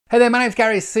Hey there, my name's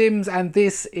Gary Sims and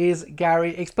this is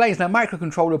Gary Explains. Now,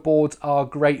 microcontroller boards are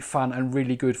great fun and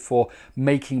really good for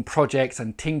making projects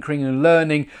and tinkering and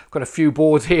learning. I've got a few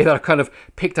boards here that I've kind of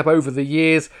picked up over the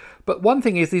years. But one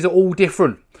thing is these are all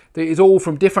different. It's all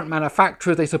from different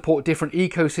manufacturers, they support different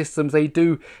ecosystems, they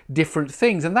do different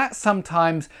things. And that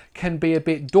sometimes can be a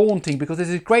bit daunting because there's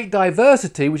this great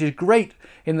diversity, which is great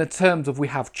in the terms of we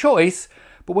have choice.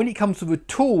 But when it comes to the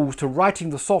tools, to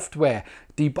writing the software,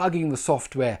 debugging the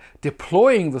software,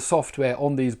 deploying the software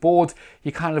on these boards,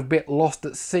 you're kind of a bit lost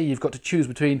at sea. You've got to choose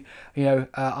between,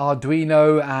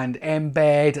 Arduino and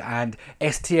MBED and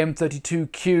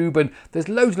STM32 Cube, and there's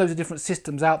loads of different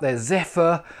systems out there.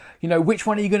 Zephyr, which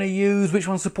one are you going to use? Which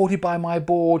one's supported by my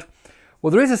board? Well,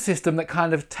 there is a system that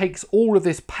kind of takes all of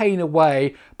this pain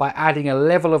away by adding a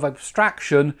level of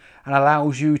abstraction and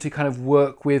allows you to kind of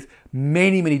work with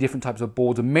many different types of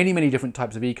boards and many different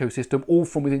types of ecosystem, all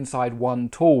from within inside one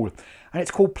tool. And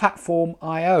it's called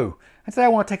PlatformIO. And today I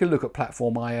want to take a look at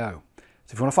PlatformIO.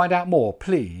 So if you want to find out more,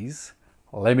 please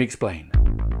let me explain.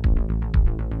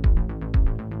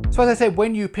 So as I said,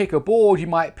 when you pick a board, you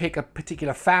might pick a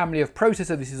particular family of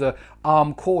processor. This is a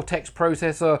ARM Cortex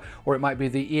processor, or it might be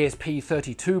the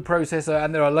ESP32 processor,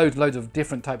 and there are loads of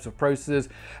different types of processors.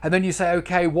 And then you say,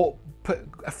 okay, what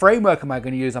framework am I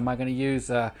going to use? Am I going to use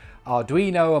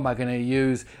Arduino? Am I going to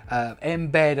use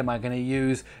MBED? Am I going to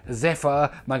use Zephyr?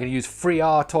 Am I going to use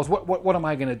FreeRTOS? What am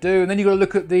I going to do? And then you've got to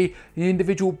look at the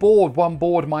individual board. One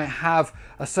board might have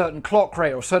a certain clock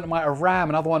rate or a certain amount of RAM.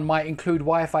 Another one might include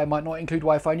Wi-Fi, might not include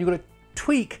Wi-Fi. And you've got to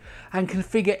tweak and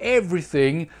configure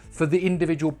everything for the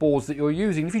individual boards that you're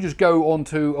using. If you just go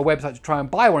onto a website to try and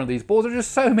buy one of these boards, there are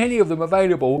just so many of them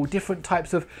available, different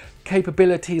types of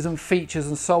capabilities and features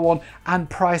and so on, and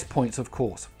price points, of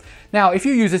course. Now, if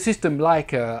you use a system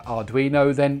like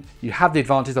Arduino, then you have the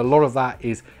advantage a lot of that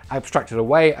is abstracted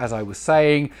away, as I was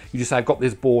saying. You just say, I've got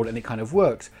this board and it kind of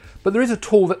works. But there is a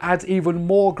tool that adds even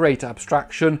more greater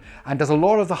abstraction and does a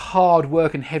lot of the hard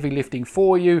work and heavy lifting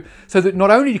for you, so that not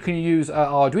only you can use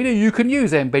Arduino, you can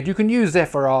use MBED, you can use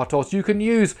Zephyr RTOS, you can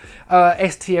use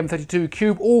STM32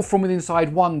 Cube, all from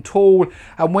inside one tool.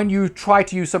 And when you try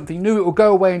to use something new, it will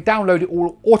go away and download it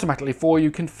all automatically for you,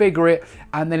 configure it,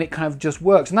 and then it kind of just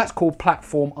works. And that's called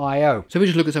PlatformIO. So if we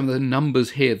just look at some of the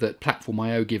numbers here that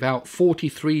PlatformIO give out,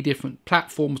 43 different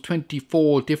platforms,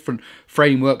 24 different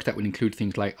frameworks, that would include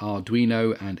things like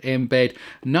Arduino and MBED,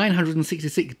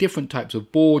 966 different types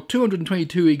of board,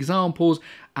 222 examples,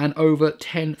 and over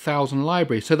 10,000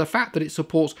 libraries. So the fact that it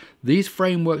supports these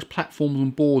frameworks, platforms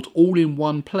and boards all in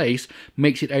one place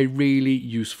makes it a really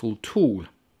useful tool.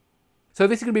 So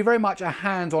this is going to be very much a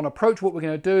hands-on approach. What we're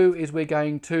going to do is we're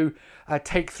going to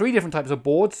take three different types of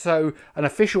boards. So an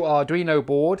official Arduino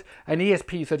board, an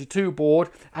ESP32 board,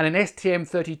 and an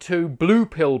STM32 blue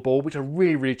pill board, which are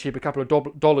really cheap, a couple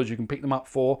of dollars you can pick them up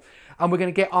for. And we're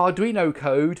going to get Arduino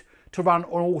code to run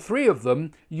on all three of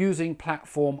them using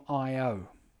PlatformIO.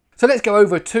 So let's go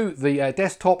over to the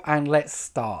desktop and let's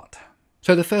start.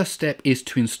 So the first step is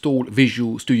to install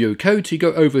Visual Studio Code. So you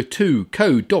go over to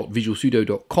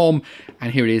code.visualstudio.com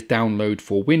and here it is, download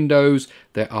for Windows.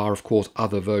 There are of course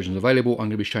other versions available. I'm going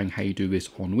to be showing how you do this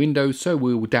on Windows, so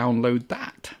we will download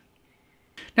that.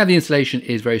 Now the installation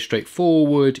is very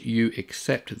straightforward. You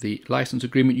accept the license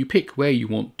agreement, you pick where you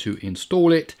want to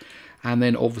install it, and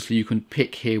then obviously you can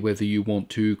pick here whether you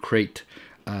want to create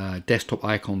desktop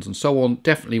icons and so on.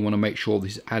 Definitely want to make sure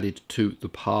this is added to the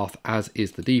path as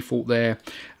is the default there,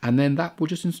 and then that will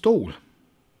just install.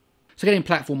 So getting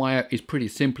PlatformIO is pretty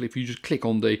simple. If you just click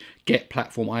on the Get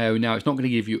PlatformIO now, it's not going to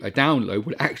give you a download.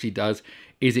 What it actually does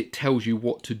is it tells you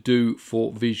what to do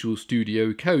for Visual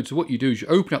Studio Code. So what you do is you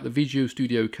open up the Visual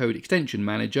Studio Code extension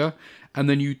manager and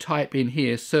then you type in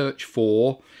here, search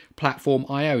for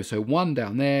PlatformIO. So 1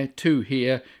 down there, 2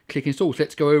 here, click install. So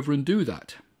let's go over and do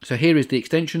that. So here is the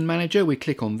extension manager. We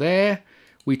click on there.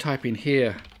 We type in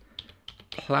here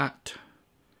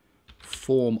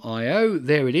PlatformIO.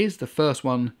 There it is, the first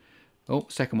one. Oh,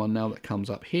 second one now that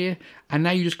comes up here. And now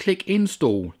you just click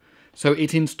install. So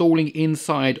it's installing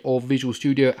inside of Visual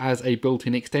Studio as a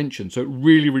built-in extension. So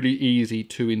really easy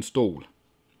to install.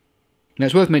 Now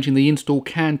it's worth mentioning the install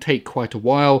can take quite a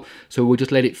while. So we'll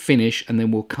just let it finish and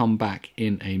then we'll come back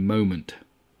in a moment.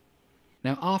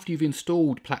 Now, after you've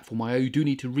installed PlatformIO, you do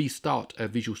need to restart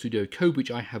Visual Studio Code, which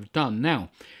I have done.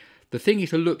 Now, the thing is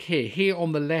to look here. Here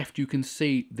on the left, you can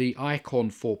see the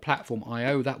icon for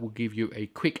PlatformIO. That will give you a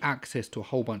quick access to a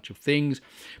whole bunch of things.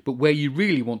 But where you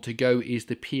really want to go is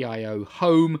the PIO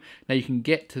Home. Now, you can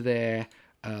get to there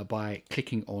by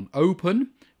clicking on Open,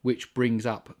 which brings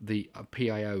up the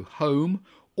PIO Home.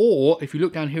 Or if you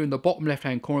look down here in the bottom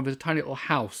left-hand corner, there's a tiny little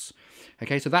house.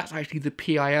 Okay, so that's actually the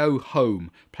PIO Home,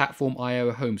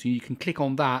 PlatformIO Home. So you can click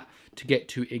on that to get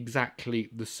to exactly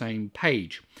the same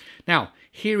page. Now,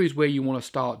 here is where you want to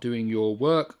start doing your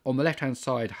work. On the left-hand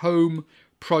side, Home,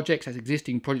 Projects, that's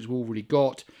existing projects we've already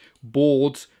got,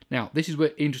 Boards. Now, this is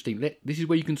where interesting. This is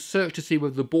where you can search to see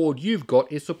whether the board you've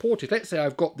got is supported. Let's say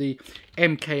I've got the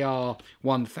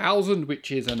MKR1000,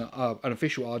 which is an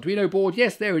official Arduino board.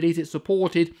 Yes, there it is. It's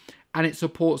supported, and it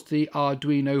supports the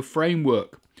Arduino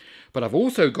framework. But I've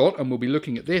also got, and we'll be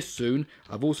looking at this soon,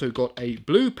 I've also got a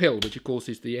blue pill, which of course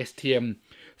is the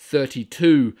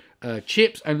STM32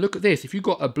 chips. And look at this, if you've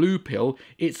got a blue pill,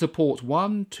 it supports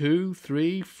 1, 2,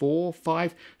 3, 4,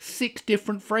 5, 6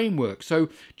 different frameworks. So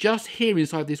just here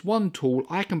inside this one tool,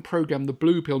 I can program the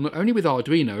blue pill not only with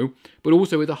Arduino, but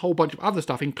also with a whole bunch of other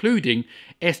stuff, including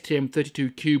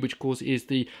STM32 which of course is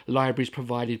the libraries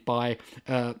provided by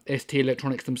ST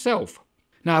Electronics themselves.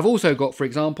 Now I've also got, for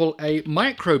example, a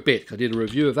microbit. I did a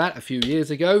review of that a few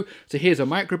years ago. So here's a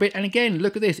microbit, and again,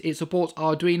 look at this. It supports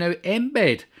Arduino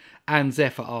MBED and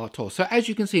Zephyr RTOS. So as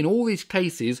you can see, in all these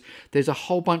cases, there's a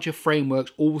whole bunch of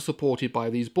frameworks all supported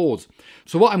by these boards.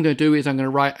 So what I'm going to do is I'm going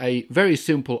to write a very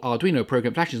simple Arduino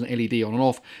program, which actually is an LED on and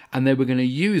off, and then we're going to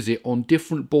use it on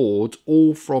different boards,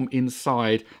 all from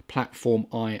inside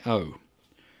PlatformIO.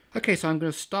 Okay, so I'm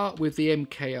going to start with the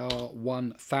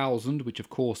MKR1000, which of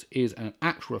course is an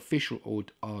actual official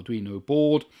Arduino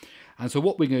board. And so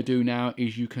what we're going to do now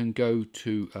is you can go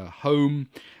to Home,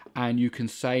 and you can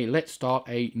say, let's start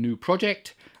a new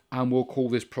project, and we'll call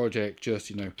this project just,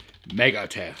 you know, Mega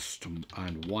Test,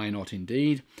 and why not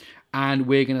indeed. And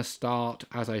we're going to start,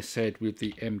 as I said, with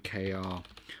the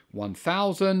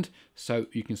MKR1000. So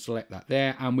you can select that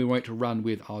there, and we want it to run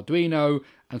with Arduino.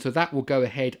 And so that will go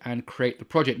ahead and create the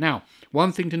project. Now,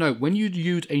 one thing to note, when you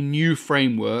use a new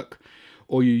framework,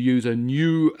 or you use a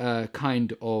new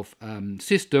kind of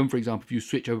system, for example, if you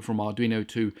switch over from Arduino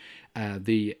to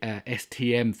the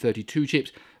STM32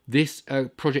 chips, this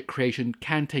project creation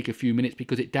can take a few minutes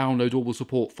because it downloads all the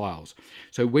support files.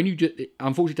 So when you just,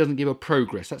 unfortunately, it doesn't give a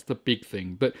progress. That's the big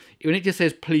thing. But when it just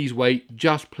says, please wait,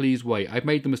 just please wait. I've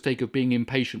made the mistake of being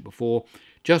impatient before.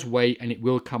 Just wait, and it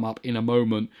will come up in a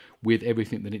moment with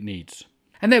everything that it needs.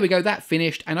 And there we go, that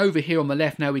finished. And over here on the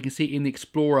left now we can see in the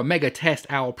Explorer Mega Test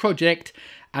our project,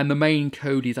 and the main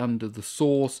code is under the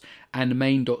source and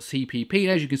main.cpp. And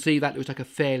as you can see, that looks like a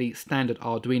fairly standard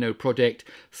Arduino project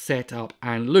setup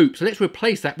and loop. So let's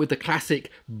replace that with the classic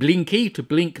blinky to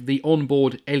blink the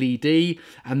onboard LED,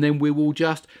 and then we will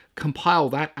just compile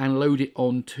that and load it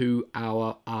onto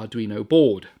our Arduino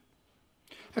board.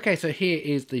 Okay, so here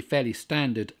is the fairly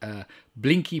standard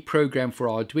Blinky program for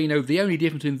Arduino. The only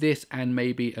difference in this and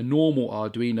maybe a normal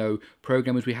Arduino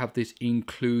program is we have this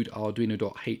include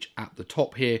Arduino.h at the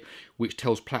top here, which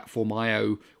tells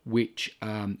PlatformIO which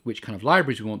kind of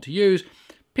libraries we want to use.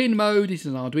 Pin mode, this is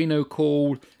an Arduino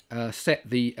call. Set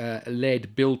the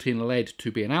LED, built-in LED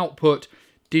to be an output.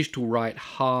 Digital write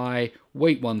high,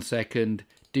 wait 1 second.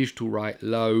 Digital write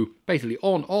low, basically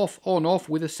on off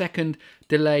with a second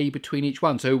delay between each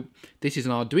one. So this is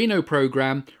an Arduino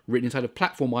program written inside of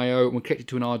PlatformIO and connected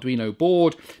to an Arduino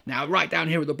board. Now right down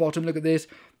here at the bottom, look at this,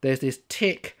 there's this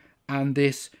tick and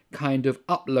this kind of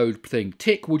upload thing.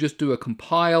 Tick will just do a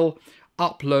compile,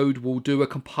 upload will do a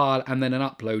compile and then an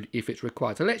upload if it's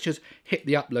required. So let's just hit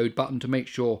the upload button to make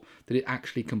sure that it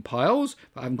actually compiles.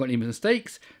 I haven't got any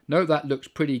mistakes. No, that looks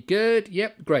pretty good.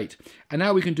 Yep, great. And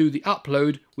now we can do the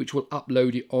upload, which will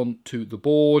upload it onto the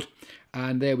board.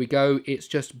 And there we go. It's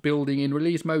just building in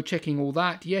release mode, checking all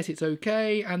that. Yes, it's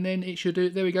okay. And then it should do,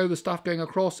 there we go, the stuff going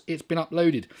across. It's been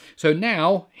uploaded. So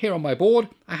now here on my board,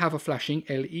 I have a flashing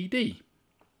LED.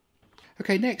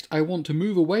 Okay, next I want to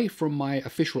move away from my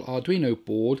official Arduino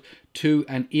board to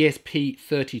an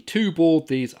ESP32 board.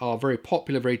 These are very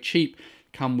popular, very cheap,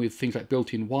 come with things like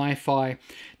built-in Wi-Fi.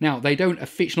 Now, they don't,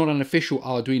 it's not an official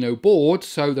Arduino board,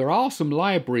 so there are some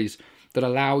libraries that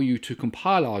allow you to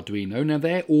compile Arduino. Now,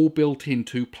 they're all built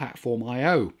into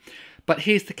PlatformIO. But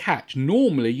here's the catch.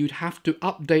 Normally, you'd have to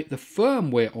update the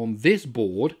firmware on this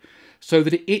board so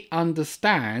that it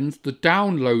understands the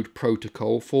download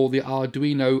protocol for the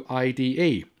Arduino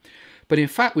IDE. But in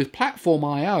fact, with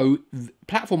PlatformIO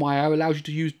allows you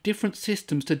to use different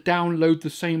systems to download the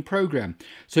same program.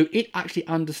 So it actually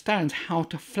understands how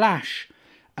to flash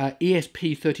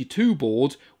ESP32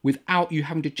 boards without you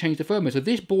having to change the firmware. So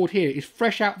this board here is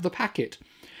fresh out of the packet.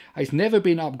 It's never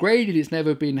been upgraded, it's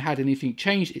never been had anything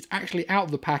changed, it's actually out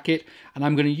of the packet, and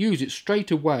I'm going to use it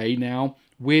straight away now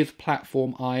with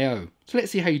PlatformIO. So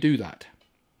let's see how you do that.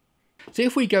 So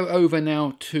if we go over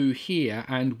now to here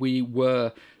and we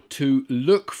were to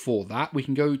look for that, we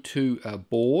can go to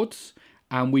boards,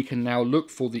 and we can now look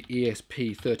for the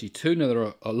ESP32. Now there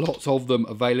are lots of them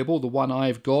available. The one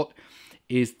I've got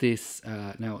is this.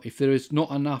 Now if there is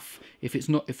not enough, if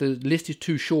the list is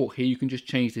too short here, you can just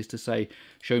change this to say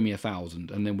show me 1000,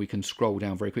 and then we can scroll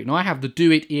down very quick. Now I have the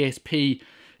Do It ESP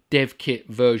Dev Kit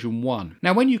version 1.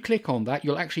 Now when you click on that,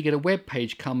 you'll actually get a web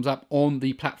page comes up on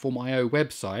the PlatformIO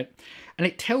website, and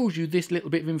it tells you this little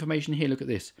bit of information here. Look at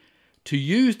this. To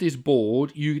use this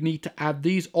board, you need to add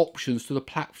these options to the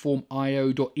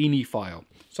PlatformIO.ini file.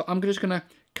 So I'm just going to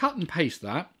cut and paste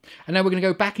that, and now we're going to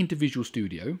go back into Visual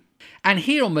Studio. And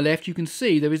here on the left, you can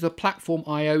see there is the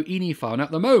PlatformIO IDE file. Now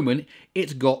at the moment,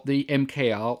 it's got the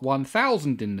MKR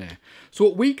 1000 in there. So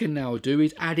what we can now do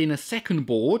is add in a second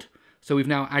board. So we've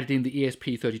now added in the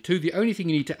ESP32. The only thing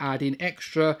you need to add in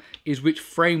extra is which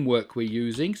framework we're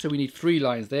using. So we need 3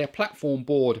 lines there, platform,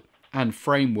 board, and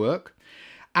framework.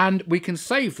 And we can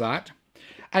save that.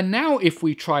 And now if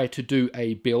we try to do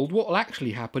a build, what will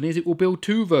actually happen is it will build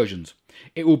 2 versions.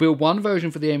 It will build one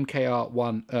version for the MKR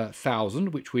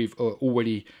 1000, which we've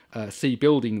already see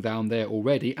building down there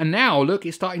already. And now, look,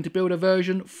 it's starting to build a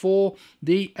version for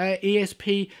the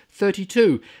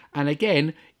ESP32. And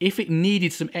again, if it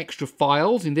needed some extra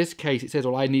files, in this case, it says,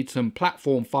 well, I need some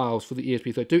platform files for the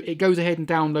ESP32, it goes ahead and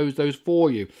downloads those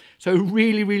for you. So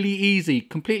really, really easy,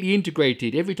 completely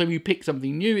integrated. Every time you pick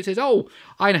something new, it says, oh,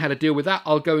 I know how to deal with that.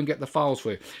 I'll go and get the files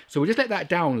for you. So we'll just let that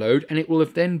download, and it will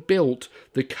have then built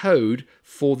the code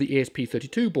for the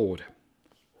ESP32 board.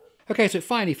 Okay, so it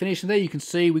finally finished, and there you can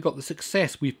see we got the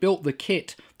success. We've built the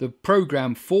kit, the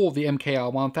program for the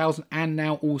MKR 1000, and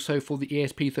now also for the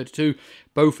ESP32,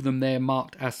 both of them there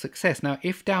marked as success. Now,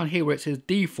 if down here where it says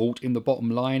default in the bottom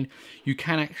line, you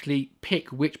can actually pick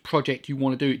which project you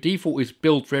want to do. Default is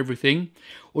build for everything,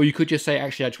 or you could just say,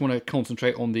 actually, I just want to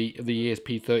concentrate on the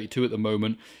ESP32 at the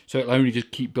moment, so it'll only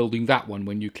just keep building that one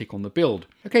when you click on the build.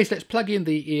 Okay, so let's plug in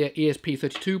the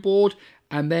ESP32 board,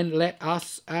 and then let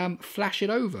us flash it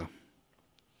over.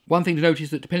 One thing to notice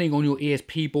is that depending on your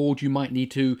ESP board, you might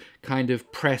need to kind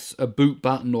of press a boot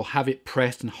button or have it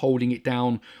pressed and holding it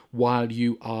down while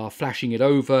you are flashing it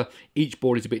over. Each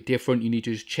board is a bit different. You need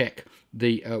to just check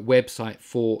the website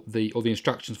for the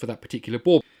instructions for that particular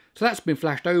board. So that's been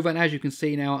flashed over, and as you can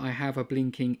see now, I have a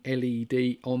blinking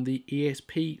LED on the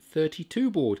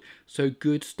ESP32 board. So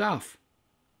good stuff.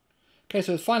 Okay,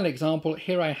 so the final example,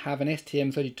 here I have an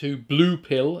STM32 blue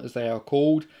pill, as they are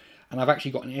called. And I've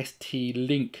actually got an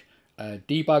ST-Link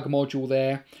debug module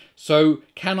there. So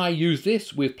can I use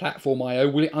this with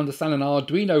PlatformIO? Will it understand an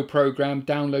Arduino program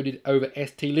downloaded over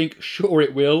ST-Link? Sure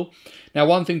it will. Now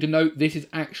one thing to note, this is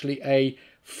actually a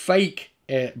fake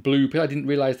blue pill. I didn't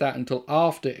realize that until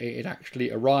after it actually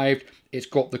arrived. It's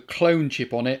got the clone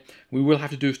chip on it. We will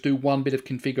have to do one bit of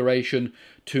configuration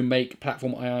to make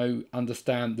PlatformIO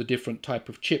understand the different type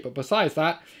of chip. But besides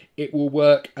that, it will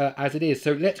work as it is.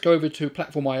 So let's go over to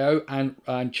PlatformIO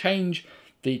and change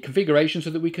the configuration so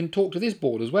that we can talk to this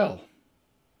board as well.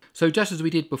 So just as we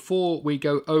did before, we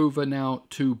go over now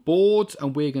to boards,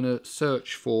 and we're going to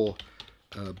search for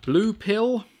blue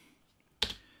pill.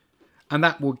 And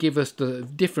that will give us the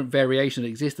different variations that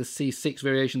exist, the C6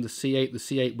 variation, the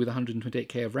C8 with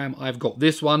 128K of RAM. I've got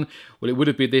this one. Well, it would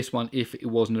have been this one if it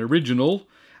was an original.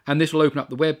 And this will open up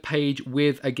the web page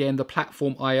with, again, the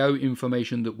PlatformIO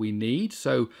information that we need.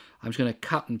 So I'm just going to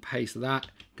cut and paste that,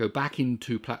 go back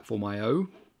into PlatformIO.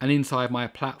 And inside my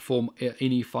platform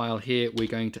INI file here, we're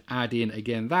going to add in,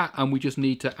 again, that. And we just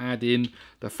need to add in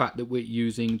the fact that we're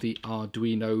using the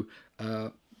Arduino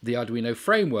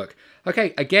framework.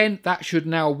 Okay, again, that should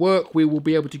now work. We will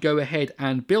be able to go ahead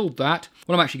and build that.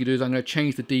 What I'm actually going to do is I'm going to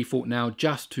change the default now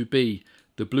just to be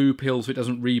the blue pill so it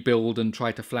doesn't rebuild and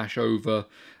try to flash over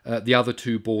the other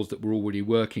 2 boards that we're already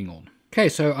working on. Okay,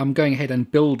 so I'm going ahead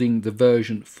and building the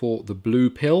version for the blue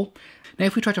pill. Now,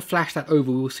 if we try to flash that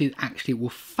over, we'll see that actually it will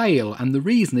fail. And the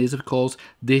reason is, of course,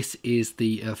 this is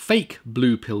the fake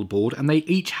blue pill board, and they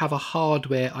each have a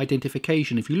hardware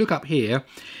identification. If you look up here,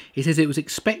 it says it was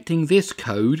expecting this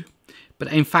code,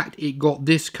 but in fact, it got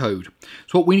this code.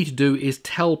 So what we need to do is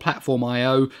tell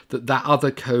PlatformIO that that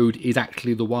other code is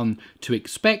actually the one to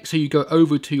expect. So you go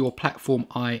over to your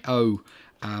PlatformIO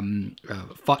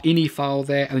INI file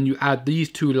there, and then you add these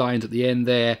 2 lines at the end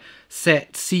there,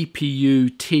 set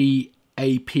CPU T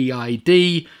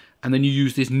APID, and then you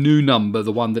use this new number,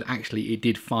 the one that actually it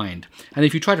did find. And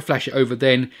if you try to flash it over,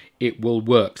 then it will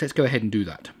work. So let's go ahead and do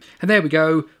that. And there we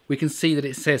go. We can see that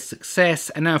it says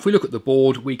success. And now if we look at the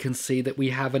board, we can see that we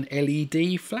have an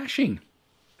LED flashing.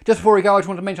 Just before we go, I just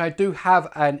want to mention I do have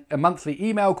a monthly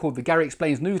email called the Gary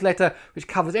Explains newsletter, which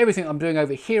covers everything I'm doing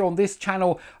over here on this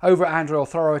channel, over at Android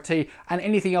Authority, and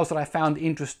anything else that I found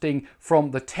interesting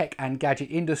from the tech and gadget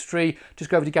industry.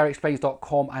 Just go over to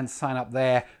GaryExplains.com and sign up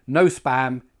there. No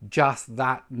spam, just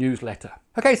that newsletter.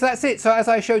 Okay, so that's it. So as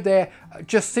I showed there,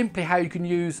 just simply how you can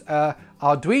use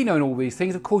Arduino and all these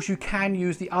things. Of course, you can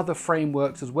use the other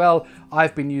frameworks as well.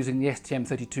 I've been using the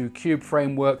STM32 Cube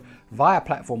framework via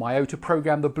PlatformIO to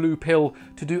program the blue pill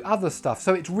to do other stuff.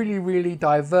 So it's really, really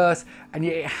diverse, and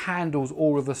yet it handles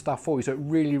all of the stuff for you. So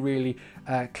really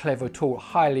clever tool.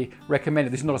 Highly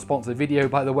recommended. This is not a sponsored video,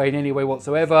 by the way, in any way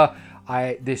whatsoever.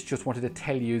 This just wanted to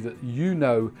tell you that you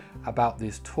know about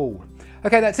this tool.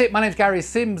 Okay, that's it. My name's Gary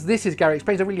Sims. This is Gary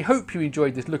Explains. I really hope you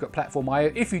enjoyed this look at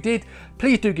PlatformIO. If you did,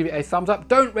 please do give it a thumbs up.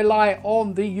 Don't rely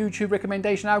on the YouTube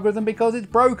recommendation algorithm because it's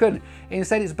broken.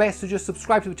 Instead, it's best to just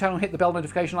subscribe to the channel, hit the bell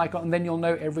notification icon, and then you'll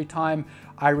know every time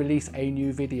I release a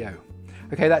new video.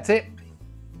 Okay, that's it.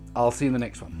 I'll see you in the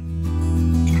next one.